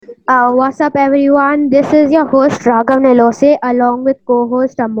What's up, everyone? This is your host Raghav Nelose along with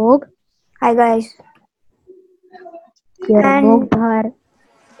co-host Amog. Hi guys, You're and Amog Dhar.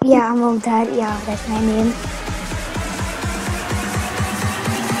 yeah, I'm Mugdhar. Yeah, that's my name.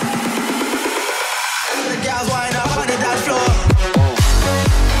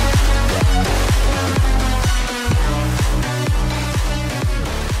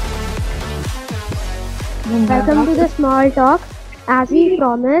 Welcome to the small talk. As we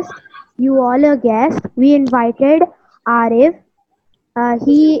promised you all a guest, we invited Ariv.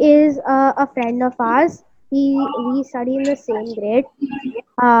 He is a friend of ours. We study in the same grade.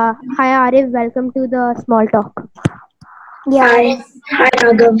 Hi Ariv, welcome to the small talk. Yeah, Hi, Arif. hi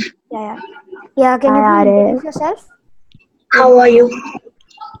Raghav. Yeah. Yeah. Can you Hi please introduce Ariv, yourself? How are you?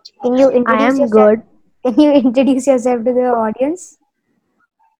 Can you I introduce am yourself? good. Can you introduce yourself to the audience?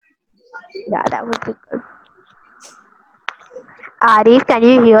 Yeah, that would be good. Ariv, can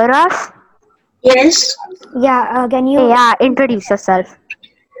you hear us? Yes, Yeah. Can Okay, you yeah, introduce introduce yourself? yourself.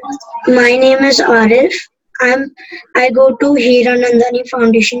 my name is Ariv. I go to Hiranandani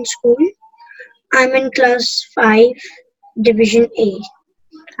Foundation School. I'm in class 5, Division A.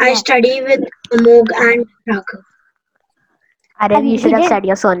 I Yeah. study with Amog and Raghav. Ariv, And you should he have did. said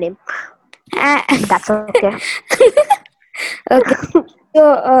your surname, Uh, but that's okay. okay.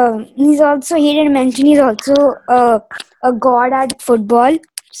 So he didn't mention he's also a god at football.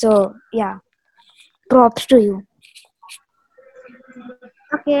 So yeah, props to you.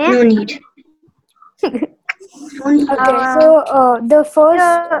 Okay. No need. No need. Okay, Uh, so so the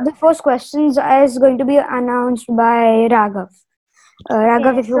first questions is going to be announced by Raghav. Raghav,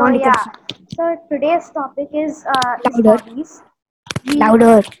 okay. if you So want, you can yeah. start. So today's topic is Louder, hobbies. We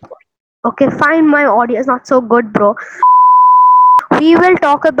louder. okay. Fine. My audio is not so good, bro. We will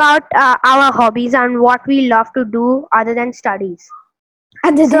talk about our hobbies and what we love to do other than studies.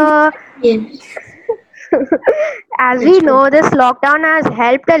 Other than So Yes, as we that's good. know, this lockdown has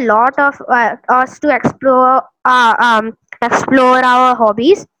helped a lot of us to explore our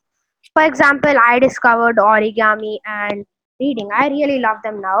hobbies. For example, I discovered origami and reading. I really love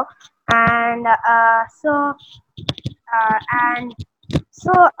them now. And and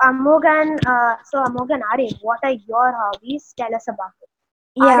so Amog and Ariv, what are your hobbies? Tell us about it.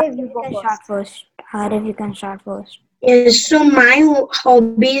 yeah, Ariv, you you go can start first. first. Arif, you can start first. Yes, so my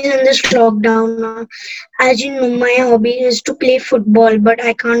hobbies in this lockdown are, as you know, my hobby is to play football, but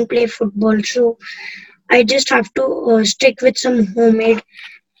I can't play football, so I just have to stick with some homemade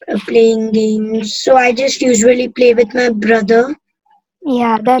playing games. So I just usually play with my brother,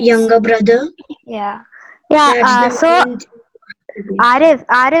 Yeah, that's younger brother. yeah. Yeah. That's the main thing. Arif,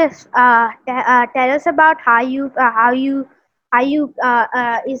 tell us about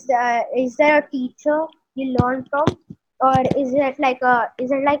is there a teacher you learn from, or is it like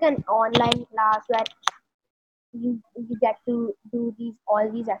an online class where you get to do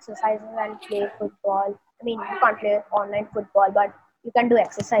these exercises and play football? I mean, you can't play online football, but you can do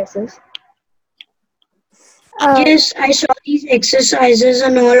exercises. Uh, Yes, I saw these exercises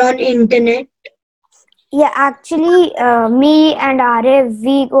and all on internet. yeah, actually, me and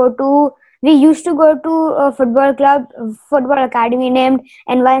Arif, we used to go to a football club, football academy named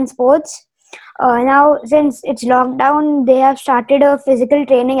N1 Sports. Now, since it's lockdown, they have started a physical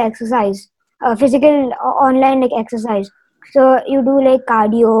training exercise, physical online like exercise. So you do like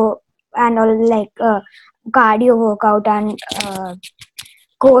cardio and all like cardio workout and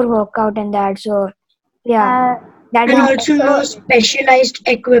core workout and that. So yeah, Uh, that And is also no so specialized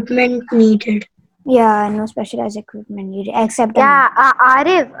equipment needed. yeah, no specialized equipment needed except a mat. yeah,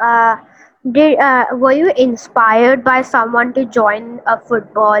 Arif, did were you inspired by someone to join a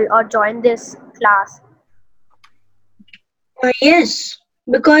football or join this class? Yes,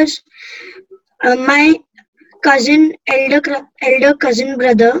 because my elder cousin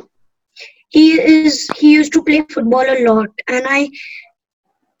brother, he used to play football a lot, and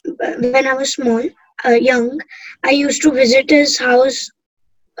when I was small, young, I used to visit his house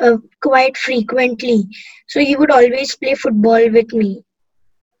quite frequently. So he would always play football with me.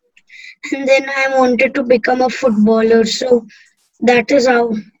 And then I wanted to become a footballer. So that is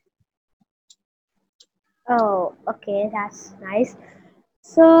how. Oh, okay, that's nice.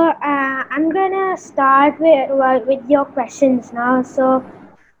 So I'm gonna start with your questions now. So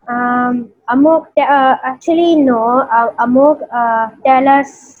Amok, actually no, Amok, Amok,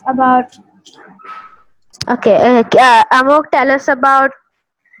 tell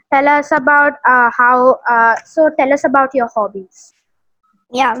us about how. Tell us about your hobbies.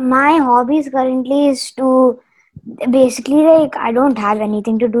 Yeah, my hobbies currently is to basically like I don't have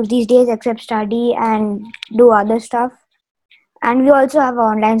anything to do these days except study and do other stuff. and we also have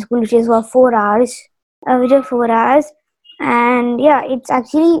online school which is for 4 hours, which is 4 hours, and yeah, it's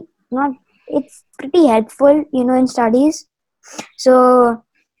actually not. It's pretty helpful, in studies. So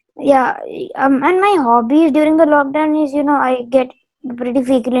yeah, and my hobbies during the lockdown is, I get pretty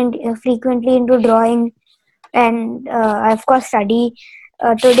frequently into drawing, and I of course study.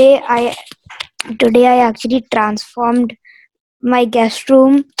 Today I actually transformed my guest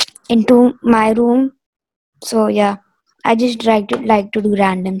room into my room. So yeah, I just like to do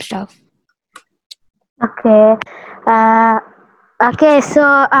random stuff. Okay. Uh, okay. So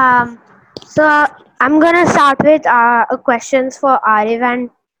I'm gonna start with questions for Ariv, and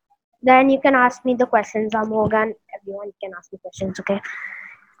then you can ask me the questions. Morgan, everyone can ask me questions. Okay.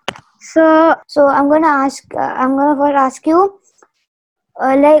 So So I'm gonna first ask you,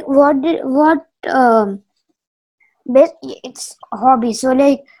 like, what best it's hobby. So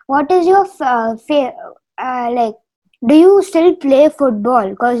like, what is your like? Do you still play football?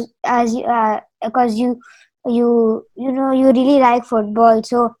 Because you really like football.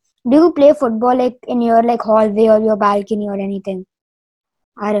 So do you play football like in your like hallway or your balcony or anything?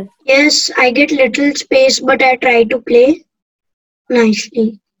 Arif. Yes, I get little space, but I try to play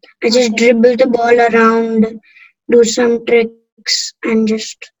nicely. I just Okay. dribble the ball around, do some tricks, and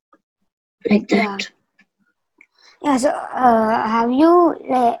just like that. Yeah. Yeah. So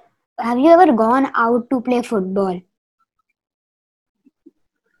have you ever gone out to play football?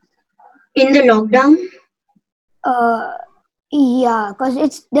 In the lockdown, Uh, yeah, because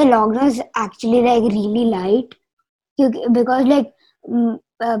it's the lockdown is actually like really light. Because like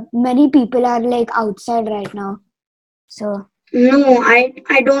many people are like outside right now. So no, I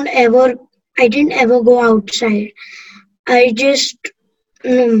didn't ever go outside. I just,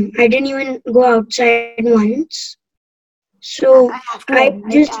 no, I didn't even go outside once. So I have to I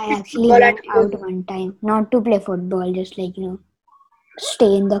admit, just I play actually football at went home. out one time, not to play football, just like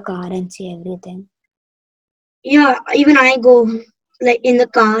stay in the car and see everything. Yeah, even I go like in the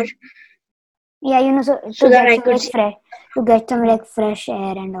car Yeah, so so to that get I some could like see. fresh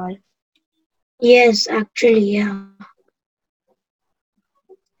air and all. Yes, actually, yeah.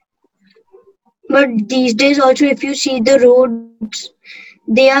 But these days also, if you see the roads,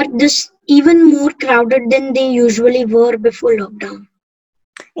 they are this even more crowded than they usually were before lockdown.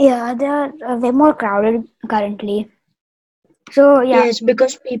 Yeah, they are way more crowded currently. So yeah, Yes,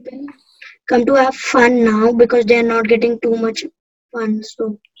 because people come to have fun now because they are not getting too much fun,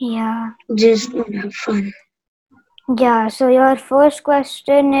 so yeah, just want to have fun. yeah. So your first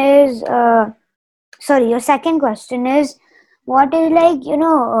question is sorry, your second question is, what is like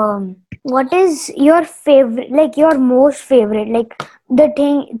what is your favorite, like your most favorite, like the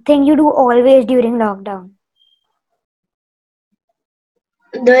thing you do always during lockdown?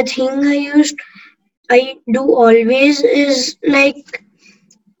 The thing I do always is like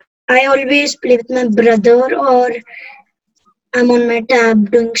I always play with my brother or I'm on my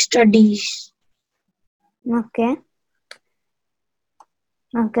tab doing studies. Okay,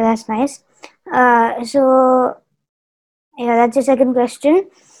 okay, that's nice. So yeah, that's your second question.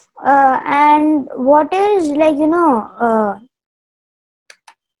 And what is like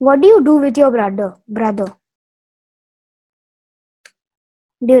what do you do with your brother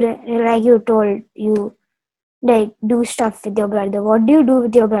during, like you told you like do stuff with your brother? What do you do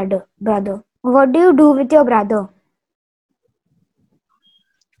with your brother? What do you do with your brother?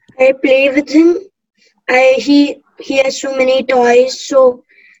 I play with him. He has so many toys, so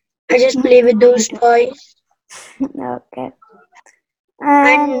I just play with those toys. Okay.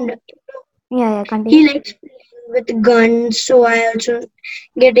 And And yeah, yeah, he continue. likes playing with guns, so I also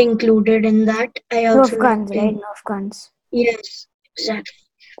get included in that. I Nerf also like guns, right? playing. Nerf guns. Yes, exactly.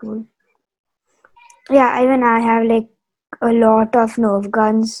 Cool. Yeah, even I have like a lot of Nerf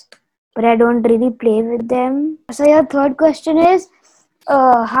guns, but I don't really play with them. So your third question is,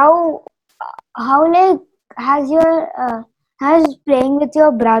 how like has playing with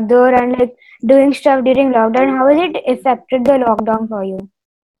your brother and like doing stuff during lockdown, how has it affected the lockdown for you?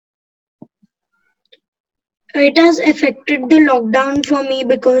 It has affected the lockdown for me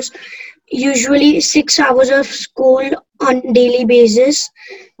because usually 6 hours of school on daily basis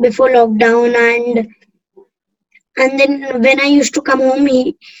before lockdown, and then when I used to come home,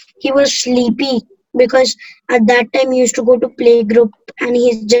 he was sleepy because at that time he used to go to play group and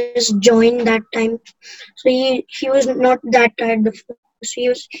he just joined that time, so he was not that tired before, so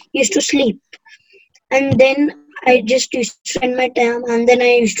he used to sleep, and then I just used to spend my time and then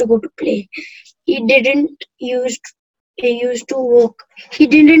I used to go to play. He didn't used he used to walk. He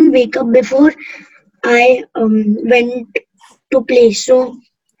didn't wake up before I went to play. So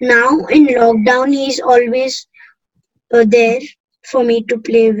now in lockdown, he's always there. for me to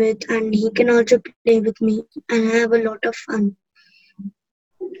play with, and he can also play with me, and I have a lot of fun.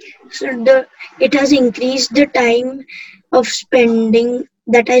 So it has increased the time of spending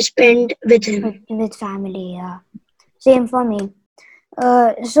that I spend with him. With family, yeah. Same for me.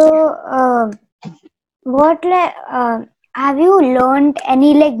 So, what like have you learned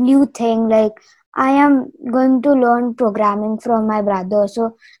any like new thing? Like I am going to learn programming from my brother.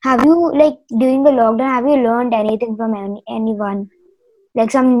 So, have you like during the lockdown, have you learned anything from anyone?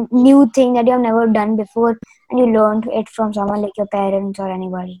 Like some new thing that you have never done before, and you learned it from someone like your parents or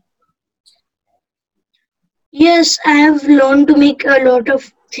anybody? Yes, I have learned to make a lot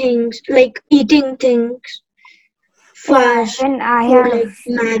of things like eating things Yeah, fast, even I food have. like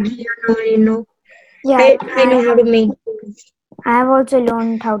Maggie and all. Yeah, I know how to make those. I have also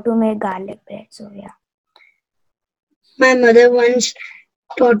learned how to make garlic bread. So yeah. My mother once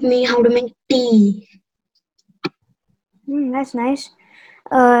taught me how to make tea. That's nice.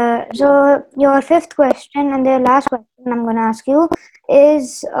 So your fifth question and the last question I'm gonna ask you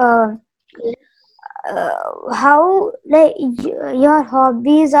is how like your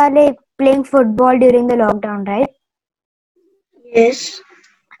hobbies are like playing football during the lockdown, right? Yes.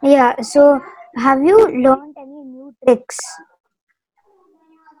 Yeah. So have you learned any new tricks?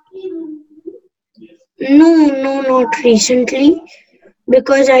 No, no, not recently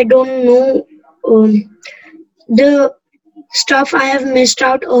because I don't know the stuff I have missed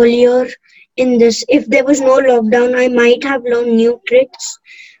out earlier in this. If there was no lockdown, I might have learned new tricks,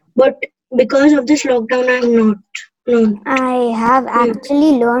 but because of this lockdown, I have not learned. I have Hmm.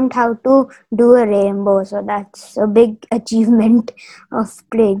 actually learned how to do a rainbow, so that's a big achievement of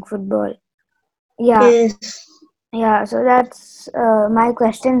playing football. Yeah, Yes. yeah. So that's my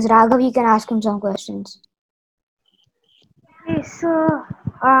questions. Raghav, you can ask him some questions. Okay, so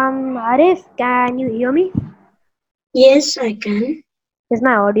Arif, can you hear me? Yes, I can. Is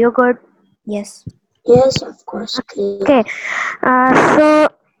my audio good? Yes. Yes, of course, clear. Okay. So,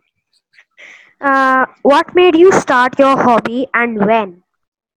 what made you start your hobby and when?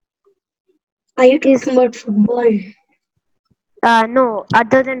 Are you Is talking about football? no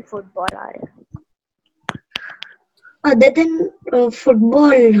other than football, Arif. Other than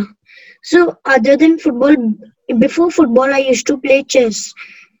football, so other than football, before football, I used to play chess.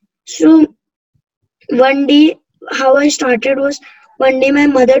 So one day, how I started was one day my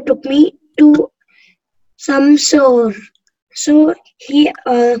mother took me to some sir. So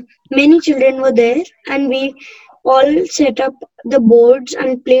many children were there, and we all set up the boards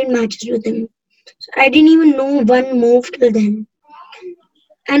and played matches with him. So I didn't even know one move till then.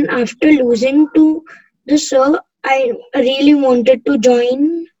 And after losing to the sir, I really wanted to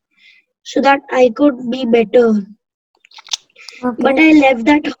join so that I could be better. But Okay. I left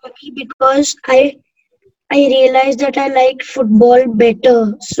that hobby because I realized that I liked football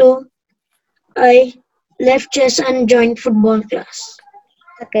better. So I left chess and joined football class.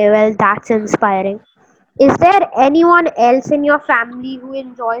 Okay, well that's inspiring. Is there anyone else in your family who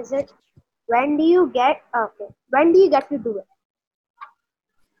enjoys it? When do you get okay? When do you get to do it?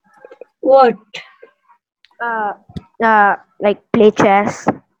 What? Uh, like play chess.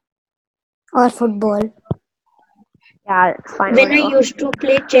 Or football. Yeah, it's fine, When I whatever. used to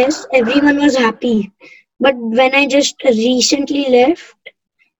play chess, everyone was happy. But when I just recently left,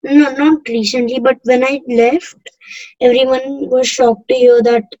 no, not recently, but when I left, everyone was shocked to hear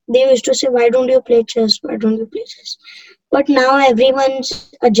that they used to say, "Why don't you play chess? Why don't you play chess?" But now everyone's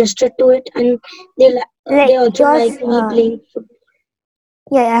adjusted to it, and they Like also yours. like me playing football.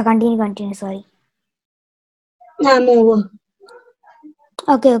 Yeah, yeah. Continue, continue. Sorry. I'm over.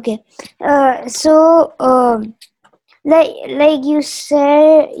 Okay, okay. So, like you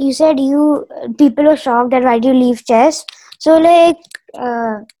said you people were shocked that why do you leave chess. So like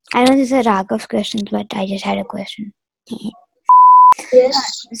I know this is a Raghav's question, but I just had a question.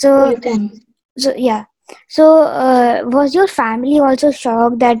 Yes, So you can. so yeah. So was your family also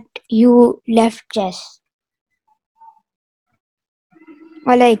shocked that you left chess,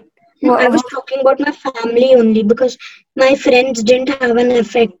 or like No, I was talking about my family only because my friends didn't have an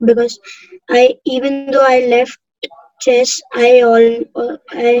effect because even though I left chess,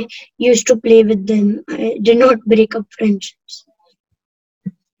 I used to play with them. I did not break up friendships.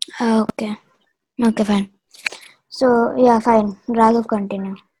 okay, okay, fine. So yeah, fine. Raghav,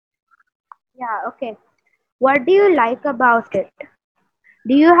 continue. Yeah, okay. What do you like about it?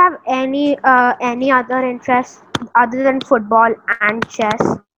 Do you have any other interests other than football and chess?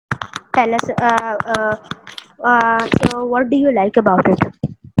 Tell us. So, what do you like about it?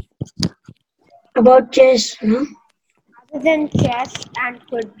 About chess, no? Other than chess and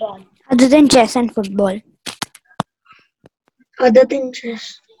football. Other than chess and football. other than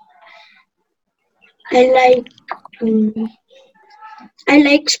chess, I like um, I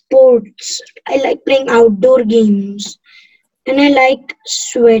like sports. I like playing outdoor games, and I like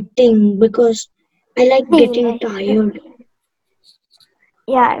sweating because I like getting Like, tired.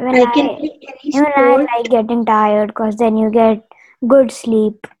 yeah, I can play any even I sport. like getting tired because then you get good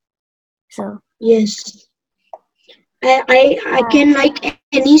sleep. So, Yes, I uh, can like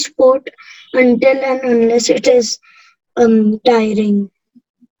any sport until and unless it is tiring.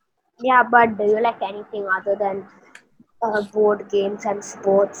 Yeah, but do you like anything other than board games and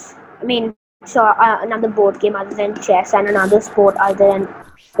sports? I mean, so another board game other than chess and another sport other than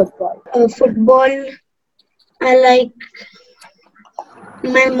football. Football. I like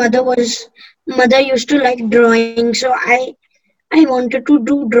my mother used to like drawing, so I wanted to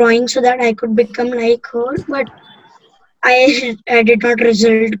do drawing so that I could become like her, but I did not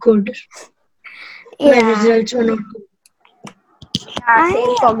result good. My yeah, results were not good. Yeah, same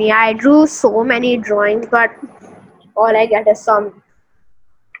I for me. I drew so many drawings, but all I get is some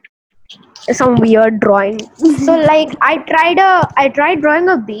weird drawing. So like I tried drawing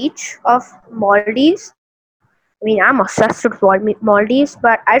a beach of Maldives. I mean, I'm obsessed with Maldives,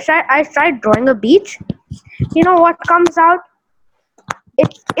 but I tried drawing a beach. You know what comes out?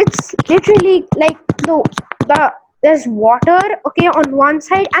 It's literally like the there's water, okay, on one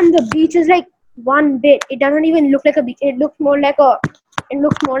side, and the beach is like one bit. It doesn't even look like a beach. It looks more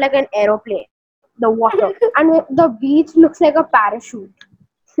like an aeroplane. The water, and the beach looks like a parachute.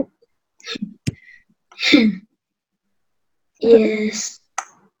 Yes,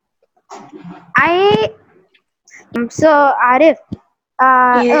 I So Arif,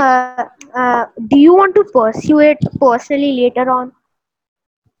 yes, do you want to pursue it personally later on?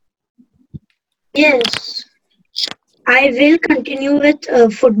 yes. I will continue with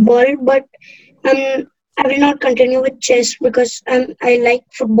football, but I will not continue with chess because I like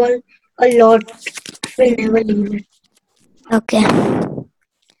football a lot. I will never leave it. okay.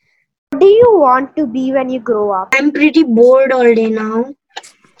 What do you want to be when you grow up? I'm pretty bored all day now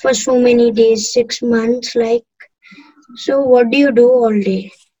for so many days, 6 months. Like, so what do you do all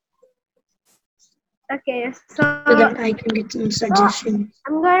day Okay, so that I can get some so suggestions?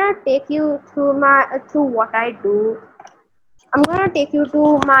 I'm gonna take you through my through what I do. I'm gonna take you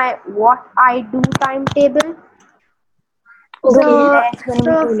to my what I do timetable. Don't. Okay, So That's gonna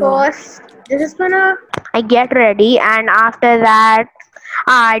be so too long. first, this is gonna I get ready, and after that,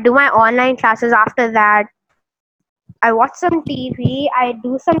 I do my online classes. After that, I watch some TV, I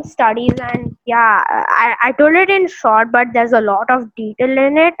do some studies, and yeah, I told it in short, but there's a lot of detail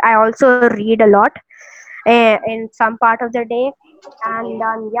in it. I also read a lot in some part of the day, and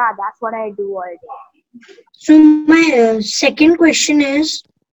yeah, that's what I do all day. so my second question is,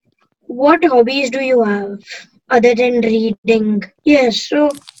 what hobbies do you have other than reading? Yes, so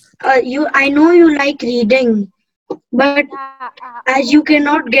I know you like reading, but Yeah, as you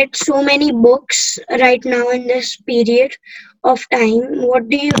cannot get so many books right now in this period of time, what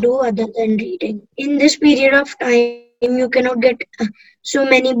do you do other than reading? In this period of time, you cannot get so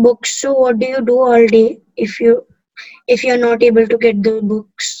many books. So what do you do all day if you're not able to get the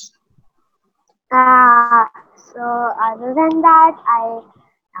books? so other than that,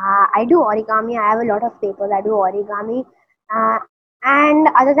 I do origami. I have a lot of papers. I do origami, and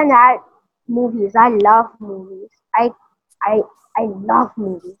other than that, movies. I love movies. I I love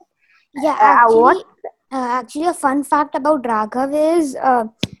movies. Yeah, What? actually, a fun fact about Raghav is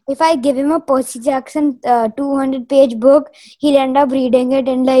if I give him a Percy Jackson 200-page book, he'll end up reading it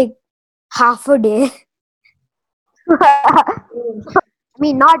in like half a day. Oh, I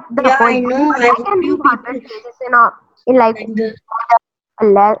mean, not the yeah, whole I book, know. but I I have can few read people 100 pages in like like this.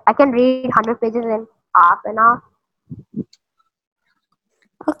 I can read 100 pages in half an hour.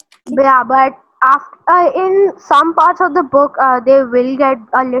 Okay. Yeah, but after in some parts of the book, they will get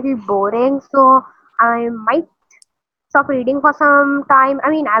a little boring. So I might stop reading for some time. I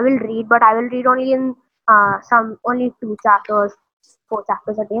mean, I will read, but I will read only in some only 2 chapters, 4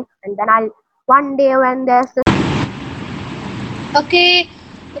 chapters a day, and then I'll one day when there's this. Okay,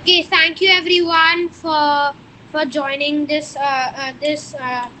 okay. Thank you everyone for joining this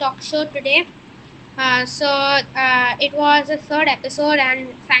talk show today. It was the third episode,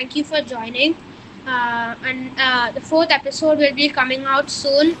 and thank you for joining. And the fourth episode will be coming out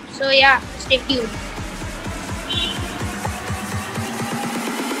soon. So yeah, stay tuned.